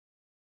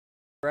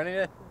Running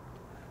it?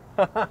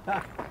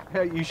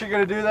 You sure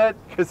gonna do that?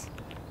 Because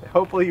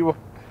hopefully you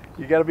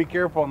got to be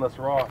careful on this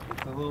rock.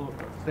 It's a little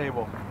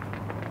stable.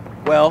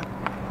 Well,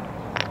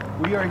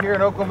 we are here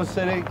in Oklahoma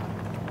City.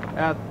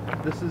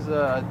 This is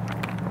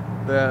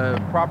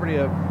the property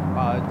of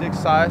Dick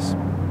Sice.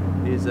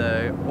 He's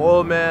a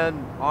oil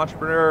man,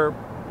 entrepreneur,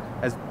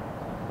 as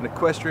an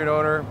equestrian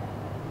owner.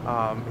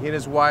 He and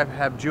his wife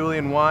have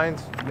Julian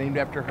Wines, named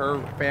after her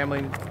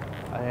family,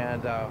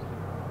 and they're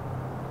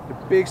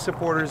big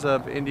supporters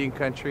of Indian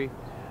country,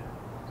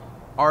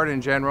 art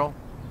in general,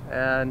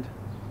 and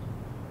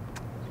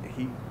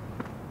he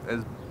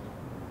has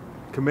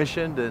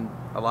commissioned and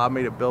allowed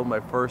me to build my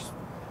first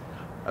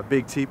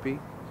big teepee,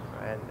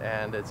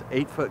 and it's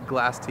 8-foot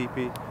glass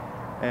teepee,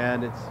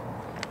 and it's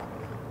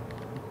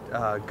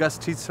Gus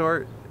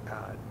Teetsort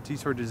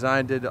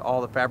designed, did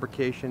all the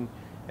fabrication,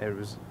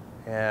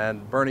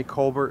 and Bernie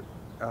Colbert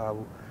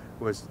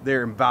was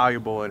there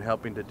invaluable in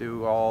helping to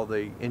do all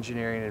the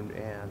engineering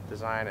and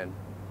design, and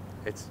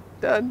it's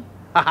done.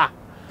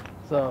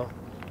 So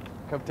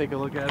come take a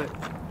look at it.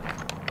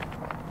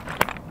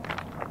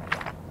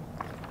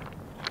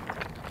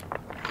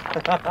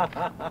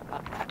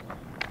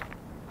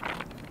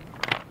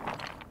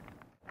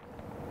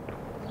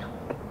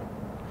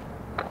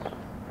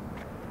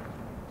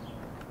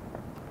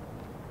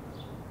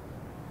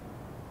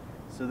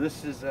 So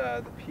this is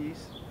the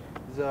piece.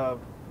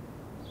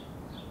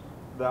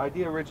 The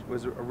idea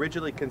was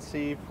originally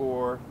conceived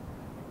for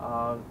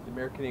the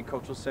American Indian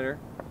Cultural Center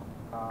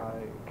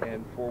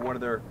and for one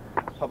of their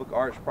public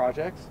arts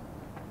projects,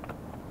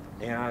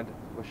 and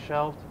was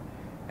shelved.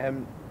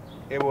 And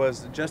it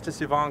was Justice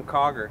Yvonne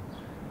Cogger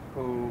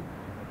who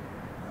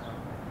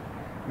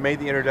made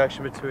the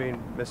introduction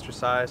between Mr.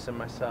 Sice and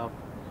myself.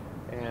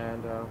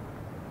 And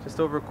just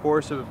over a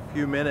course of a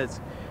few minutes,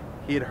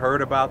 he had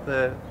heard about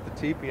the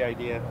teepee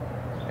idea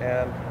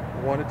and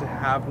wanted to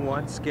have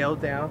one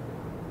scaled down.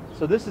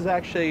 So this is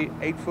actually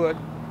 8 foot.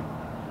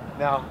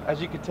 Now,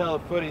 as you can tell,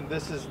 the footing,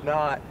 this is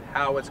not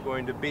how it's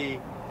going to be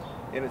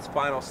in its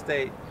final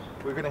state.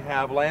 We're going to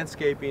have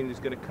landscaping that's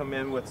going to come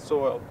in with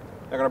soil.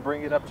 They're going to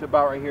bring it up to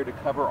about right here to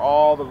cover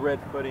all the red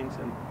footings,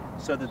 and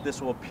so that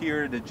this will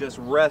appear to just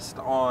rest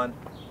on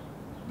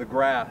the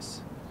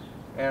grass.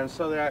 And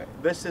so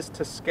this is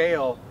to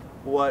scale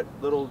what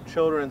little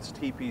children's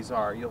teepees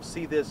are. You'll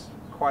see this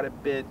quite a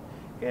bit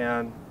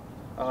in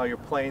your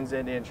Plains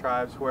Indian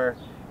tribes, where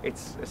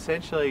it's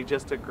essentially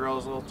just a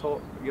girl's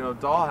little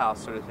dollhouse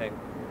sort of thing.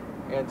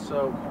 And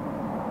so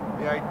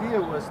the idea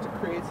was to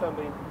create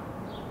something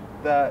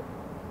that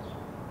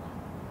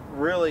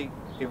really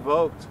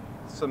evoked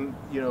some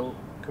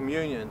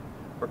communion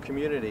or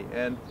community.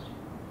 And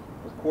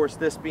of course,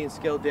 this being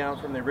scaled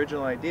down from the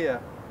original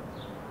idea,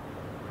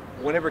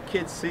 whenever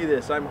kids see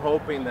this, I'm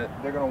hoping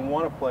that they're going to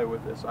want to play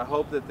with this. I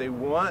hope that they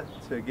want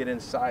to get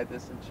inside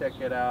this and check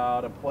it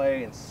out and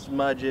play and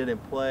smudge it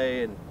and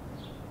play. And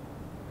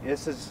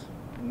this is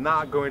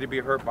not going to be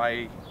hurt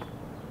by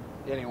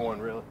anyone,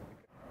 really.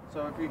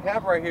 So if you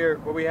have right here,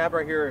 what we have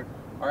right here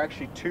are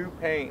actually 2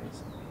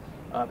 panes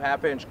of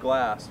 1/2-inch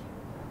glass.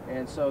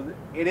 And so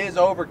it is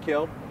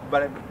overkill,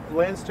 but it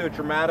lends to a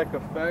dramatic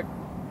effect.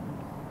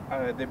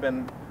 They've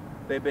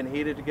been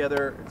heated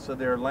together, so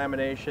their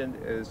lamination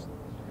is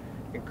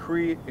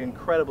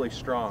incredibly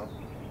strong.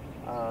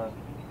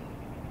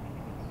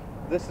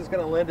 This is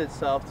going to lend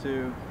itself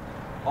to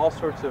all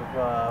sorts of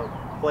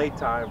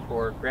playtime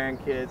for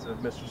grandkids of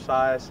Mr.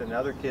 Sice and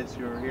other kids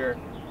who are here.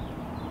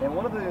 And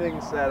one of the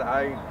things that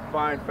I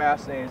find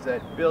fascinating is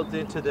that built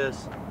into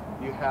this,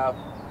 you have,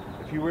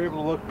 if you were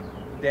able to look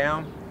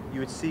down,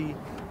 you would see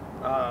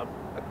a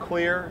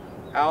clear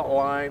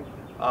outline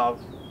of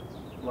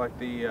like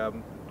the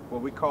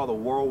what we call the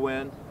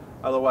whirlwind,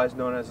 otherwise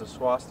known as a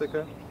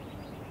swastika,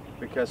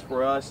 because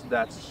for us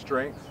that's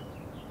strength.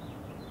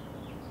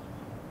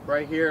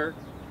 Right here,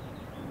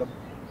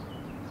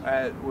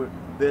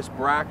 this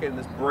bracket,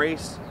 this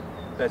brace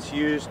that's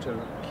used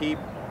to keep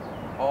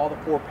all the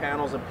 4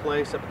 panels in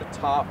place up at the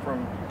top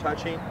from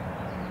touching.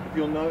 If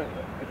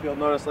you'll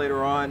notice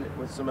later on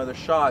with some other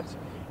shots,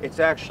 it's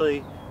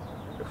actually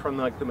from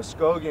like the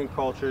Muskogean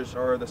cultures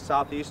or the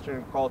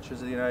southeastern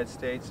cultures of the United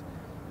States.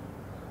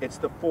 It's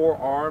the 4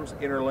 arms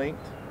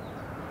interlinked,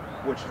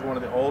 which is one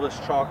of the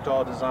oldest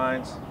Choctaw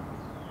designs.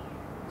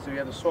 So you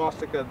have the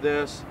swastika,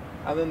 this,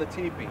 and then the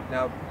teepee.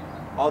 Now,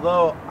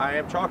 although I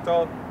am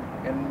Choctaw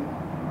and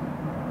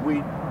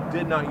we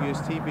did not use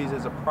teepees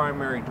as a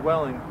primary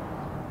dwelling,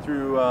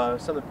 through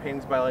some of the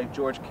paintings by like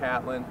George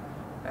Catlin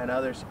and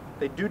others,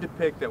 they do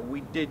depict that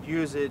we did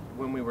use it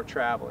when we were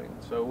traveling.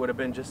 So it would have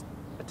been just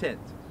a tent,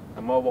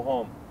 a mobile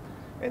home.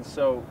 And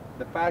so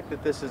the fact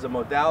that this is a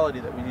modality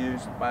that we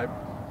use by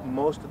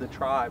most of the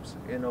tribes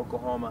in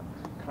Oklahoma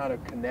kind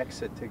of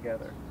connects it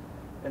together.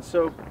 And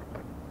so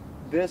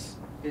this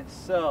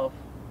itself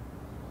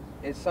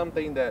is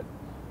something that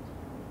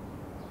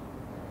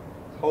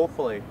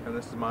hopefully, and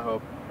this is my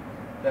hope,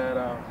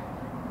 that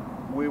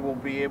we will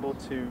be able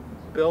to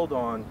build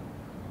on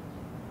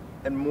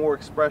and more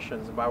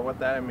expressions. And by what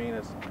that I mean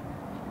is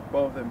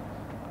both in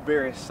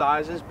various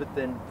sizes, but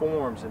then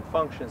forms and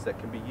functions that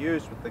can be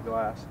used with the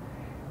glass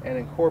and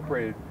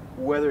incorporated,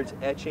 whether it's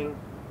etching,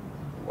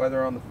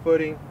 whether on the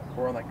footing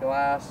or on the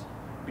glass,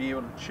 be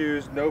able to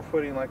choose no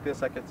footing like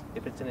this, like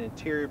if it's an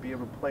interior, be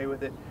able to play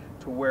with it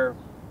to where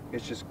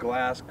it's just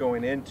glass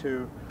going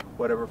into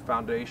whatever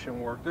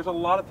foundation work. There's a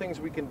lot of things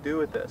we can do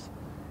with this,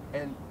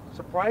 and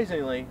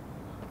surprisingly,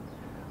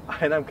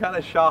 and I'm kind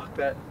of shocked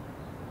that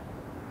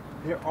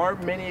there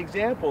aren't many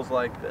examples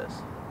like this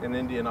in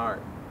Indian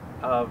art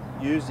of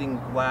using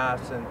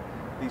glass and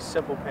these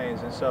simple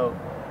paintings, and so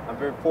I'm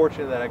very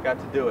fortunate that I got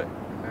to do it.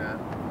 And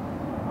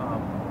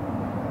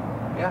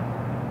yeah,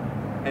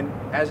 and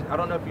as I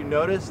don't know if you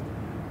noticed,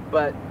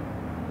 but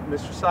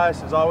Mr.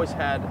 Sias has always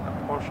had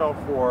a penchant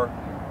for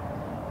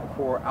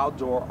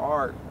outdoor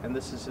art, and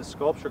this is his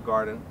sculpture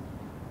garden.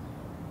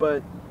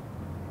 But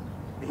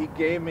he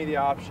gave me the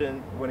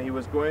option when he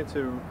was going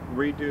to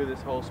redo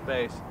this whole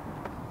space.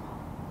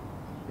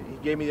 He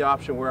gave me the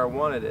option where I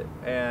wanted it,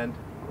 and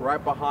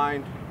right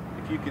behind,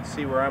 if you could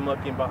see where I'm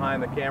looking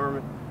behind the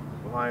cameraman,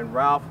 behind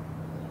Ralph,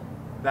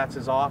 that's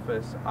his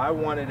office. I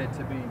wanted it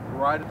to be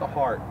right at the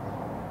heart.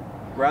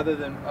 Rather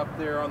than up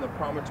there on the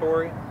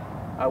promontory,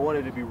 I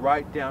wanted it to be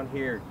right down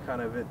here,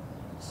 kind of,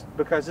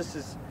 because this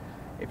is,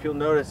 if you'll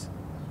notice,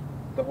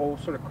 the whole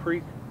sort of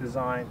creek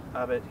design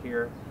of it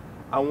here,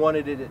 I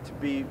wanted it to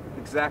be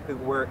exactly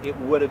where it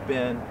would have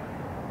been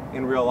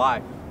in real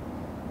life,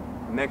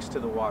 next to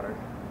the water,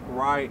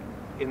 right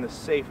in the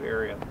safe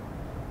area.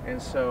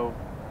 And so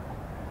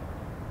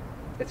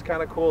it's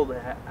kind of cool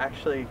to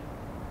actually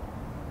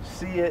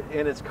see it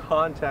in its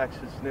context,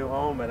 its new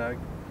home. And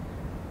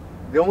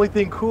the only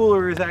thing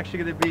cooler is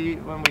actually going to be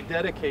when we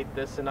dedicate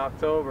this in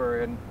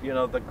October, and you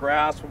know, the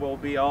grass will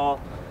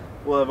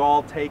have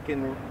all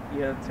taken, you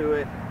know, to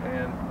it,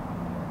 and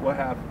we'll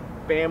have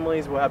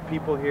families, we'll have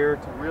people here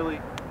to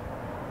really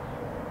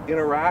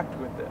interact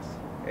with this.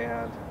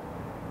 And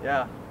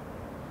yeah,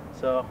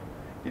 so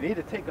you need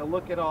to take a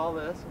look at all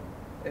this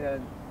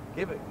and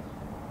give it,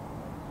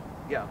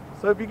 yeah.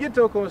 So if you get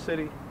to Oklahoma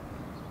City,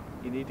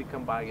 you need to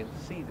come by and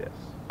see this.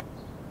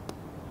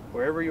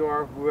 Wherever you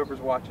are, whoever's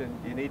watching,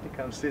 you need to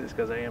come see this,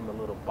 because I am a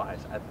little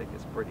biased. I think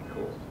it's pretty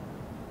cool.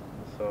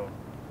 So,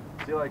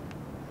 see, like,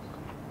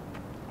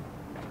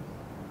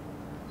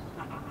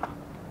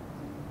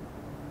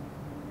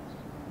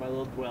 my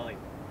little dwelling.